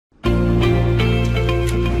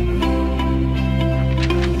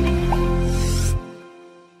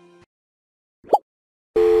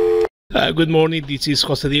Good morning. This is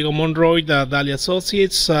Jose Diego Monroy, the Dalia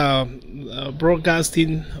Associates,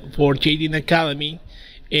 broadcasting for JDM Academy.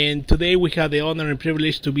 And today we have the honor and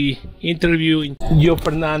privilege to be interviewing Joe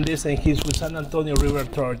Fernandez, and he's with San Antonio River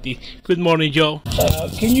Authority. Good morning, Joe.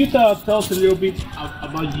 Can you tell us a little bit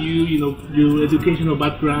about your educational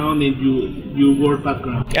background and your work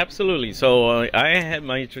background? Absolutely. So I had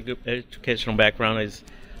my educational background is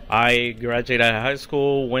I graduated out of high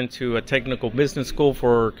school, went to a technical business school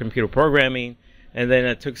for computer programming, and then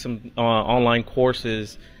I took some online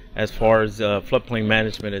courses as far as floodplain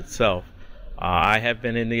management itself. I have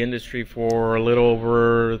been in the industry for a little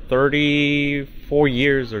over 34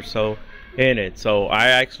 years or so in it. So I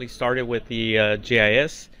actually started with the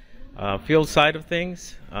GIS field side of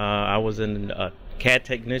things. I was a CAD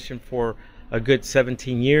technician for a good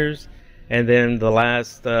 17 years, and then the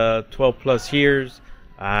last 12 plus years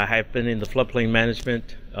I have been in the floodplain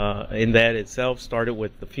management in that itself. Started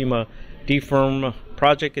with the FEMA DFIRM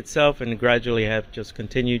project itself, and gradually have just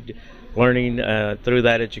continued learning through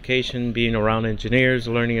that education, being around engineers,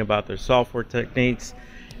 learning about their software techniques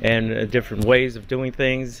and different ways of doing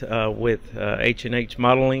things with H&H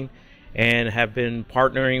modeling, and have been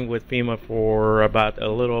partnering with FEMA for about a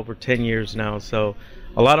little over 10 years now. So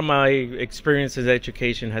a lot of my experience as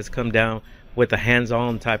education has come down with a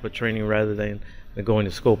hands-on type of training rather than going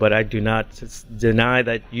to school. But I do not deny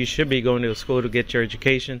that you should be going to school to get your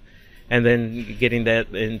education and then getting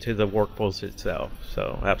that into the workforce itself.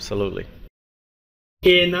 So absolutely.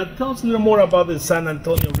 And tell us a little more about the San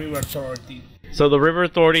Antonio River Authority. So the River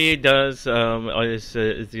Authority is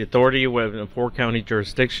the authority with 4 county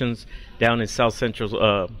jurisdictions down in South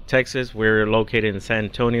Central Texas. We're located in San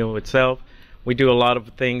Antonio itself. We do a lot of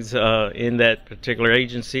things in that particular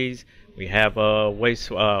agencies. We have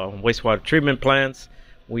wastewater treatment plants.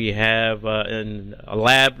 We have a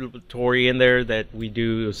laboratory in there that we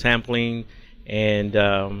do sampling and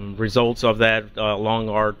results of that along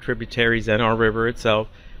our tributaries and our river itself.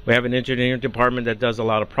 We have an engineering department that does a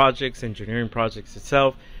lot of projects, engineering projects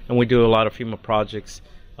itself, and we do a lot of FEMA projects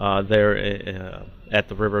there at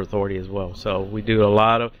the River Authority as well. So we do a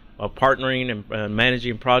lot of partnering and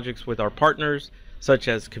managing projects with our partners, such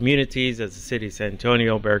as communities as the city of San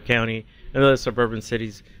Antonio, Bexar County, and other suburban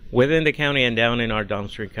cities within the county and down in our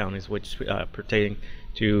downstream counties, which pertain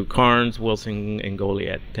to Karnes, Wilson, and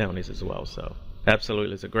Goliad counties as well. So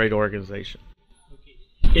absolutely, it's a great organization.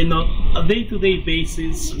 And on a day-to-day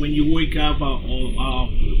basis, when you wake up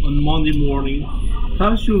on Monday morning,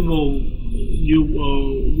 how's your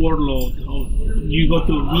workload? You go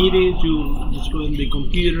to meetings, you just go on the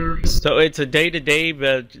computer? So it's a day-to-day,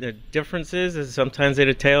 but the differences is sometimes it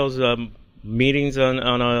entails meetings on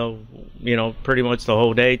a pretty much the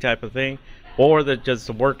whole day type of thing, or just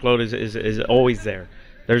the workload is always there.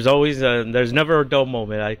 There's always there's never a dull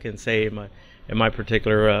moment, I can say, in my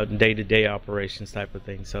particular day-to-day operations type of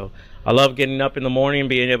thing. So I love getting up in the morning and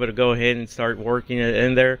being able to go ahead and start working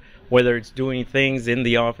in there, whether it's doing things in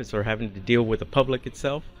the office or having to deal with the public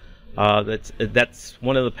itself. That's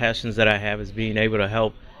one of the passions that I have, is being able to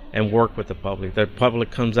help and work with the public. The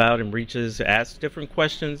public comes out and asks different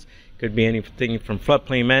questions. Could be anything from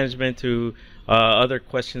floodplain management to other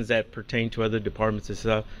questions that pertain to other departments and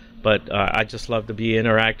stuff. But I just love to be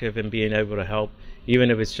interactive and being able to help,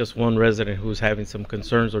 even if it's just one resident who's having some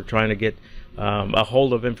concerns or trying to get a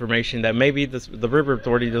hold of information that maybe the River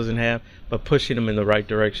Authority doesn't have, but pushing them in the right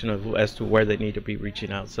direction as to where they need to be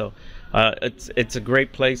reaching out. So it's a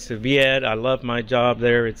great place to be at. I love my job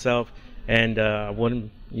there itself, and I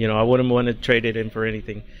wouldn't want to trade it in for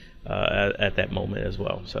anything at that moment as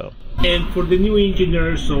well. So, and for the new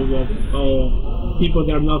engineers or people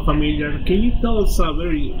that are not familiar, can you tell us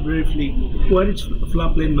very briefly what is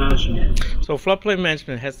floodplain management? So floodplain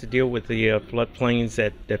management has to deal with the floodplains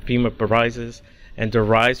that FEMA provides and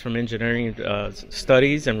derives from engineering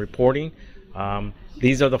studies and reporting.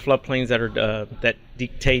 These are the floodplains that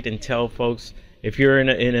dictate and tell folks if you're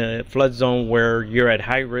in a flood zone where you're at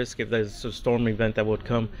high risk if there's a storm event that would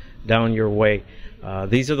come down your way.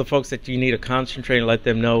 These are the folks that you need to concentrate and let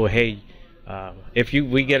them know, hey, if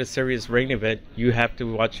we get a serious rain event, you have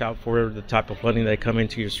to watch out for the type of flooding that come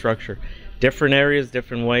into your structure. Different areas,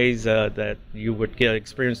 different ways that you would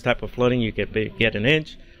experience type of flooding. You get an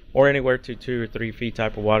inch or anywhere to 2 or 3 feet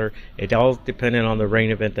type of water. It all depending on the rain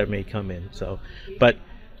event that may come in. So, but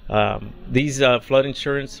these flood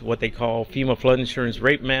insurance, what they call FEMA flood insurance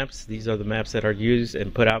rate maps, these are the maps that are used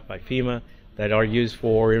and put out by FEMA that are used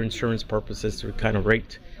for insurance purposes to kind of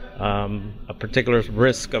rate a particular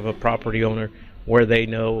risk of a property owner, where they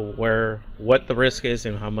know what the risk is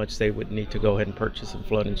and how much they would need to go ahead and purchase some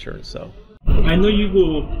flood insurance. So I know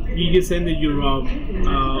you just ended your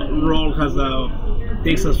role as a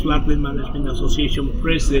Texas Floodplain Management Association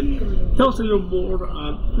president. Tell us a little more.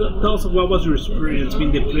 Tell us what was your experience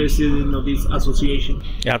being the president of this association.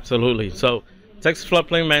 Absolutely. So, Texas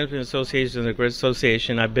Floodplain Management Association is a great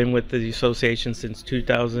association. I've been with the association since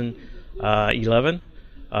 2011.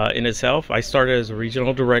 In itself, I started as a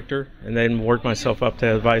regional director and then worked myself up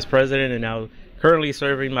to vice president, and now currently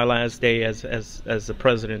serving my last day as the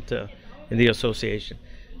president in the association.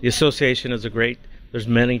 The association is there's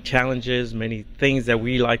many challenges, many things that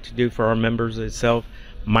we like to do for our members itself.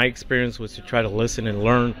 My experience was to try to listen and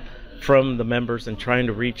learn from the members and trying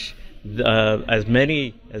to reach as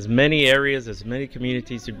many areas, as many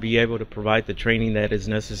communities, to be able to provide the training that is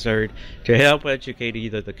necessary to help educate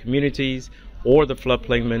either the communities or the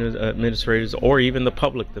floodplain administrators or even the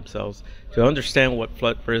public themselves to understand what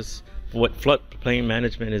floodplain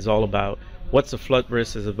management is all about, what the flood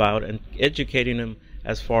risk is about, and educating them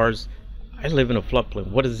as far as, I live in a floodplain,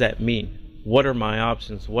 what does that mean? What are my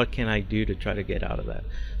options? What can I do to try to get out of that?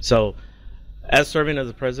 So as serving as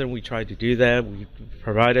the president, we try to do that. We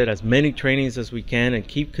provided as many trainings as we can and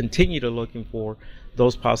continue to looking for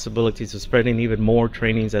those possibilities of spreading even more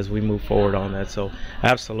trainings as we move forward on that. So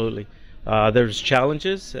absolutely. There's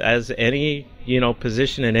challenges as any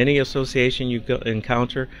position in any association you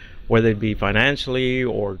encounter, whether it be financially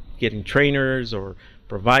or getting trainers or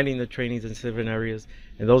providing the trainings in different areas,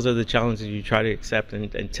 and those are the challenges you try to accept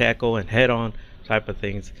and tackle and head on type of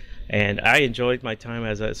things. And I enjoyed my time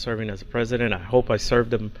as serving as a president. I hope I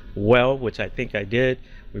served them well, which I think I did.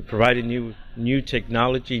 We provided new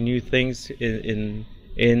technology, new things in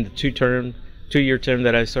the two-year term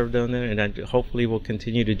that I served on there, and I hopefully will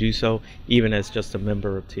continue to do so even as just a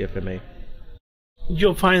member of TFMA.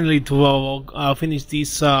 Joe, finally, to finish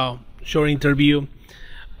this short interview,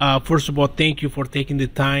 first of all, thank you for taking the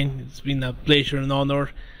time. It's been a pleasure and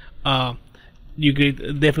honor. You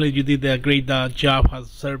did a great job as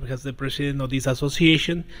serving as the president of this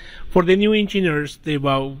association. For the new engineers, they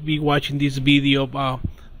will be watching this video.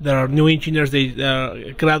 There are new engineers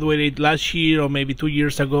they graduated last year or maybe 2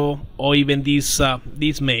 years ago, or even this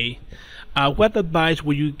May. What advice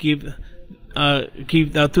would you give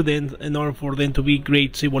to them in order for them to be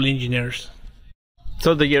great civil engineers?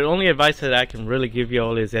 So the only advice that I can really give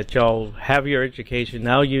y'all is that y'all have your education.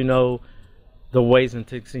 Now you know the ways and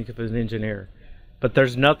techniques of an engineer. But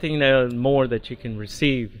there's nothing more that you can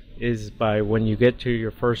receive is by when you get to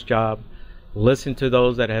your first job, listen to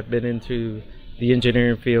those that have been into the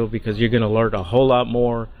engineering field, because you're going to learn a whole lot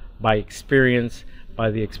more by experience, by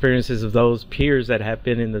the experiences of those peers that have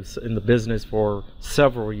been in the business for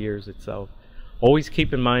several years itself. Always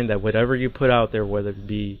keep in mind that whatever you put out there, whether it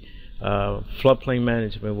be floodplain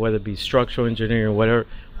management, whether it be structural engineering,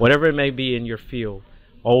 whatever it may be in your field,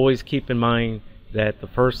 always keep in mind that the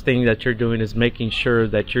first thing that you're doing is making sure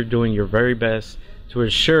that you're doing your very best to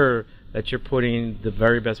ensure that you're putting the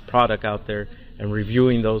very best product out there and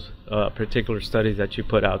reviewing those particular studies that you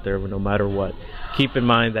put out there no matter what. Keep in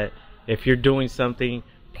mind that if you're doing something,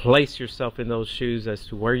 place yourself in those shoes as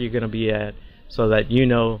to where you're going to be at, so that you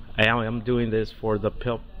know, I'm doing this for the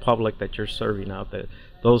public that you're serving out there.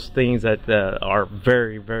 Those things that are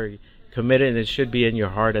very, very committed, and it should be in your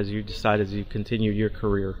heart as you decide as you continue your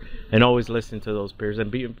career. And always listen to those peers and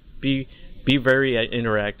be very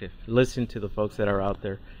interactive. Listen to the folks that are out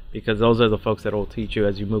there, because those are the folks that will teach you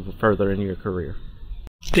as you move further in your career.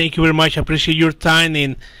 Thank you very much. I appreciate your time,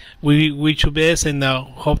 and we wish you best, and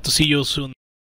hope to see you soon.